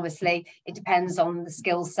country, then obviously it depends on the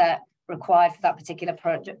skill set required for that particular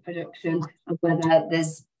production, and whether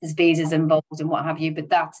there's visas involved and what have you.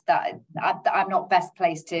 But I'm not best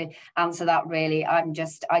placed to answer that really. I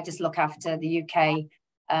just look after the UK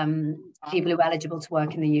people who are eligible to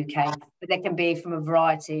work in the UK, but they can be from a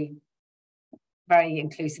variety, very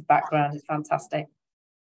inclusive background. It's fantastic.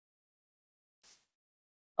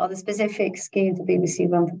 Are the specific schemes the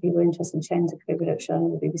BBC run for people interested in changing the career production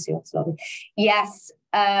and the BBC office lobby? Yes.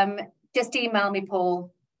 Just email me,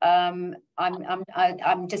 Paul. I'm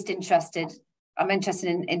just interested. I'm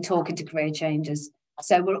interested in talking to career changers.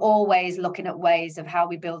 So we're always looking at ways of how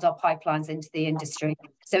we build our pipelines into the industry.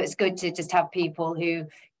 So it's good to just have people who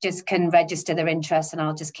just can register their interest, and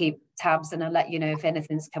I'll just keep tabs and I'll let you know if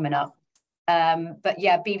anything's coming up. But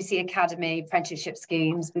yeah, BBC Academy, apprenticeship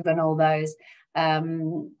schemes, we've done all those.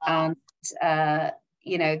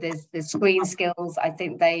 You know, there's Screen Skills. I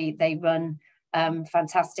think they run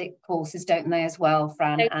fantastic courses, don't they, as well,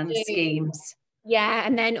 Fran, and schemes. Yeah,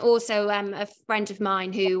 and then also a friend of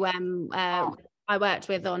mine who I worked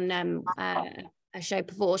with on a show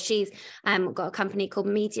before, she's got a company called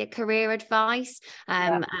Media Career Advice,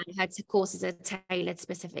 and her courses are tailored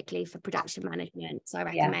specifically for production management. So I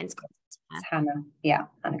recommend Hannah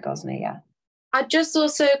Gosney. Yeah. I just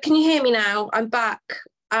also, can you hear me now? I'm back.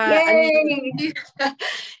 Yay! And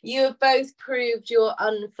you have both proved your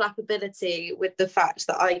unflappability with the fact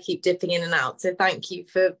that I keep dipping in and out. So thank you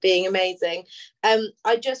for being amazing.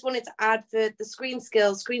 I just wanted to add for the Screen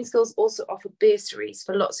Skills also offer bursaries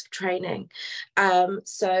for lots of training.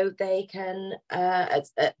 So they can, I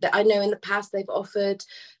know in the past they've offered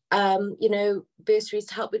you know, bursaries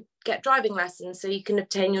to help with get driving lessons, so you can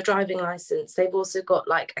obtain your driving license. They've also got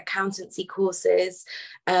like accountancy courses,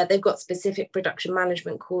 they've got specific production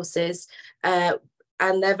management courses, and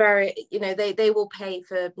they're very, you know, they will pay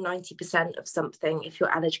for 90% of something if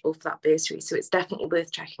you're eligible for that bursary. So it's definitely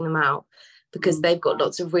worth checking them out, because they've got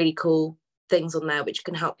lots of really cool things on there which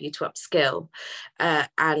can help you to upskill,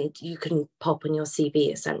 and you can pop on your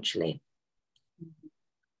CV essentially.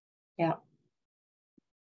 Yeah.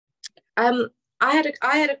 I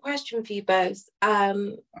had a question for you both.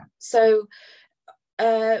 So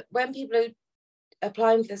when people are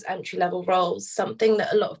applying for this entry-level roles, something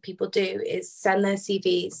that a lot of people do is send their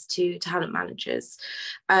CVs to talent managers,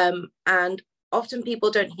 and often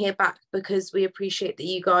people don't hear back because we appreciate that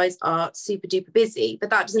you guys are super duper busy,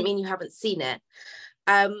 but that doesn't mean you haven't seen it.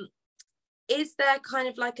 Is there kind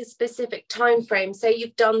of like a specific time frame? Say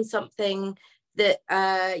you've done something that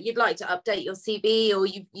you'd like to update your CV, or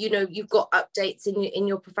you've got updates in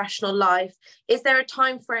your professional life. Is there a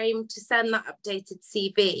time frame to send that updated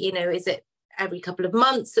CV? You know, is it every couple of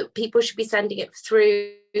months that people should be sending it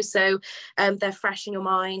through, so they're fresh in your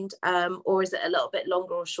mind, or is it a little bit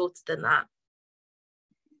longer or shorter than that?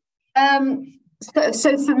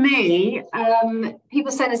 So for me,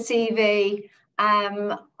 people send a CV.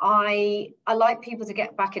 I like people to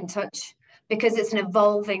get back in touch, because it's an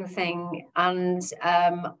evolving thing, and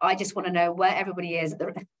I just want to know where everybody is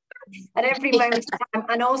at every moment of time,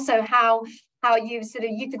 and also how you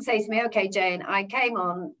could say to me, okay, Jane, I came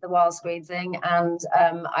on the Wildscreen thing, and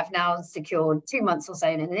I've now secured 2 months or so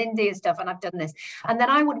in India stuff, and I've done this, and then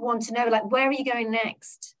I would want to know, like, where are you going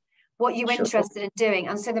next? What are you interested in doing?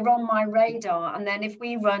 And so they're on my radar. And then if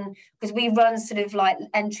we run, because we run sort of like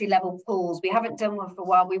entry-level pools, we haven't done one for a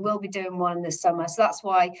while, we will be doing one this summer. So that's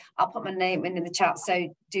why I'll put my name in the chat,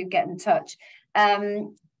 so do get in touch.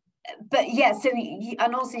 But yeah, so,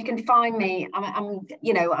 and also you can find me,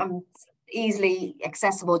 I'm easily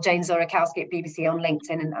accessible, Jane Zurakowski at BBC on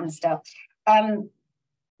LinkedIn and stuff.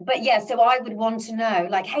 But yeah, so I would want to know,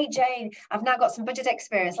 like, hey, Jane, I've now got some budget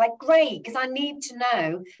experience. Like, great, because I need to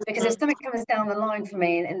know, because if something comes down the line for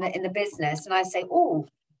me in the business, and I say, oh,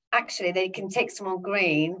 actually, they can take someone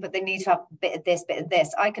green, but they need to have a bit of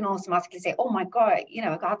this, I can automatically say, oh my God, you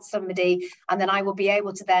know, I got somebody, and then I will be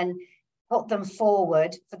able to then put them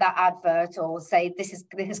forward for that advert, or say this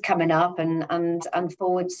is coming up, and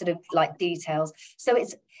forward sort of like details. So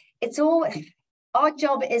it's all, our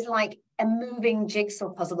job is like a moving jigsaw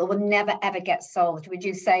puzzle that will never ever get solved, would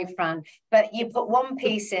you say, Fran? But you put one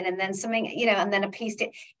piece in, and then something, you know, and then a piece,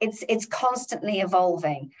 it's constantly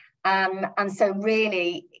evolving, and so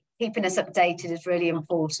really keeping us updated is really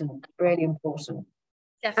important.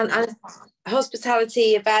 And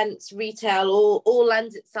hospitality, events, retail, all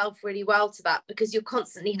lends itself really well to that, because you're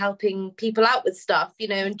constantly helping people out with stuff, you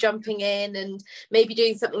know, and jumping in and maybe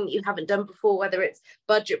doing something that you haven't done before, whether it's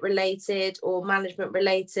budget related or management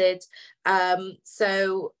related.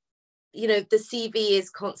 So, you know, the CV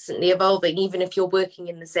is constantly evolving. Even if you're working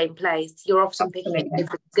in the same place, you're often picking up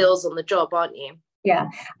different skills on the job, aren't you? Yeah,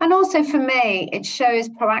 and also for me, it shows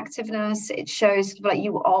proactiveness. It shows like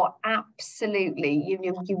you are absolutely,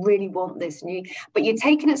 you really want this, but you're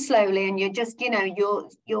taking it slowly, and you're just, you know,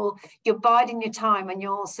 you're biding your time, and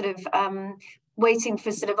you're sort of waiting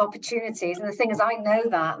for sort of opportunities. And the thing is, I know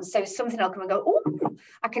that, and so something I'll come and go, oh,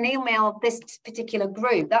 I can email this particular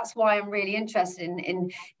group. That's why I'm really interested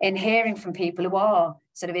in hearing from people who are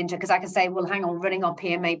sort of interested, because I can say, well, hang on, running our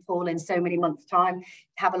PMA pool in so many months' time,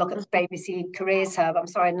 have a look at the BBC Careers Hub. I'm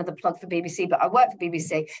sorry, another plug for BBC, but I work for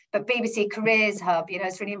BBC. But BBC Careers Hub, you know,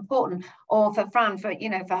 it's really important. Or for Fran, for, you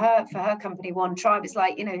know, for her company, One Tribe, it's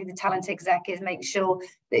like, you know, who the talent exec is, make sure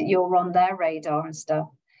that you're on their radar and stuff.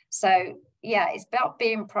 So yeah, it's about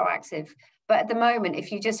being proactive. But at the moment,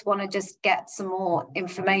 if you just want to just get some more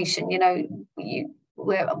information, you know,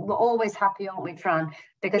 we're always happy, aren't we, Fran?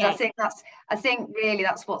 Because yeah. I think really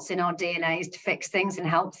that's what's in our DNA, is to fix things and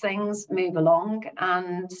help things move along.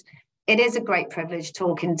 And it is a great privilege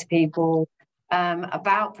talking to people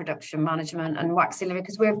about production management and waxy lyric,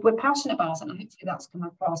 because we're passionate about it, and hopefully that's come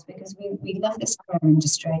across, because we love this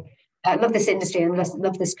industry, and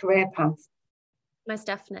love this career path. Most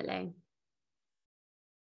definitely.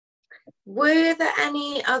 Were there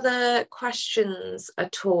any other questions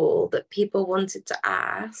at all that people wanted to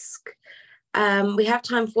ask? We have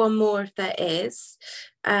time for one more if there is.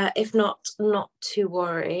 If not to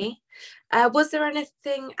worry. Was there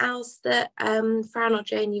anything else that Fran or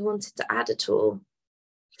Jane, you wanted to add at all?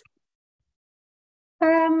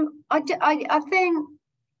 I think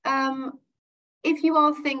if you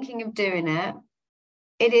are thinking of doing it,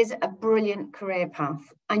 it is a brilliant career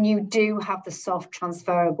path, and you do have the soft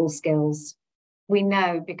transferable skills. We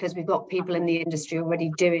know, because we've got people in the industry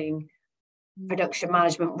already doing production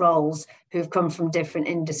management roles who've come from different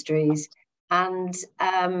industries. And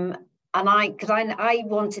I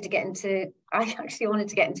wanted to get into, I actually wanted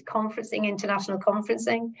to get into conferencing, international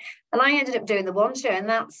conferencing, and I ended up doing the One Show, and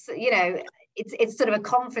that's, you know, it's sort of a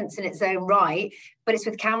conference in its own right, but it's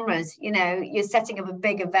with cameras. You know, you're setting up a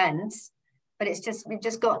big event, but it's just, we've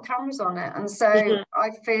just got cameras on it. And so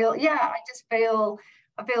I feel, you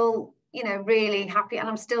know, really happy, and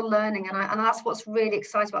I'm still learning. And that's what's really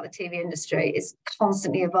exciting about the TV industry, is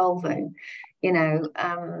constantly evolving, you know.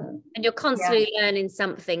 And you're constantly learning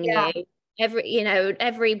something new.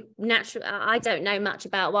 Every natural, I don't know much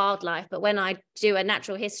about wildlife, but when I do a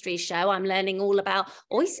natural history show, I'm learning all about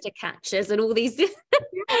oyster catchers and all these, learn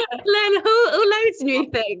all loads of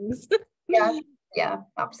new things. Yeah,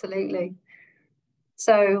 absolutely.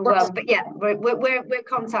 So, but yeah, we're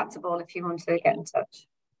contactable if you want to get in touch.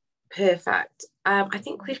 Perfect. I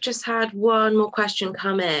think we've just had one more question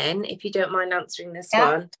come in, if you don't mind answering this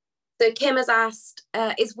one. So Kim has asked,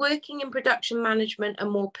 is working in production management a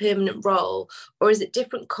more permanent role, or is it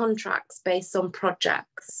different contracts based on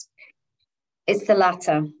projects? It's the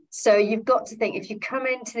latter. So you've got to think, if you come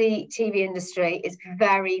into the TV industry, it's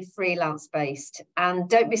very freelance based, and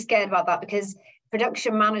don't be scared about that, because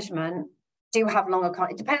production management do have longer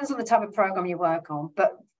contracts. It depends on the type of program you work on,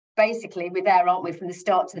 but basically we're there, aren't we, from the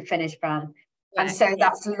start to the finish, Fran? Yeah, and so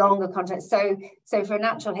that's longer contracts. So for a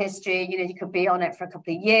natural history, you know, you could be on it for a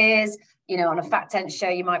couple of years. You know, on a fact tent show,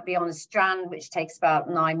 you might be on a strand, which takes about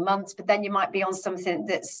 9 months, but then you might be on something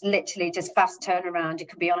that's literally just fast turnaround. You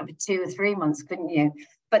could be on it for 2 or 3 months, couldn't you?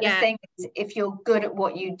 But the thing is, if you're good at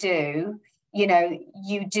what you do, you know,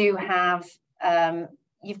 you do have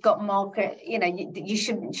you've got market, you know, you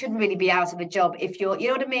shouldn't really be out of a job if you're, you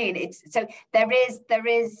know what I mean? It's, so there is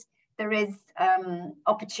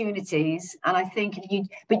opportunities, and I think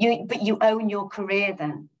but you own your career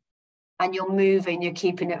then, and you're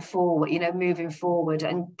keeping it forward, you know, moving forward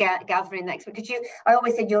and gathering the experience. Because I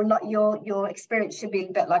always said your experience should be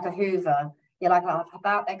a bit like a Hoover. You're like, oh,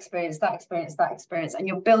 that experience, and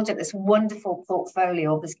you're building this wonderful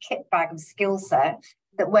portfolio, this kit bag of skill set,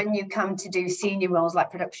 that when you come to do senior roles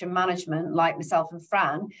like production management, like myself and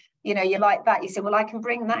Fran, you know, you're like that. You say, well, I can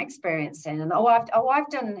bring that experience in, and I've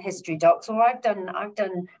done history docs, or I've done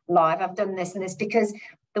live, I've done this and this, because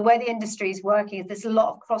the way the industry is working is there's a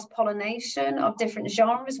lot of cross-pollination of different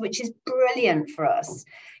genres, which is brilliant for us,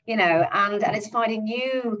 you know, and it's finding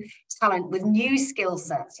new talent with new skill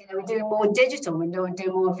sets. You know, we're doing more digital, we're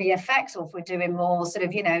doing more VFX, or if we're doing more sort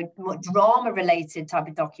of, you know, more drama-related type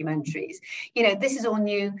of documentaries. You know, this is all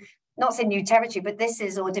new, not saying new territory, but this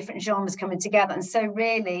is all different genres coming together. And so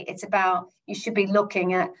really it's about, you should be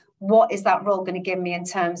looking at, what is that role going to give me in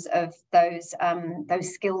terms of those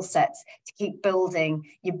skill sets to keep building.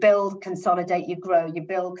 You build, consolidate, you grow, you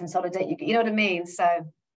build, consolidate, you know what I mean? So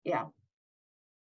yeah.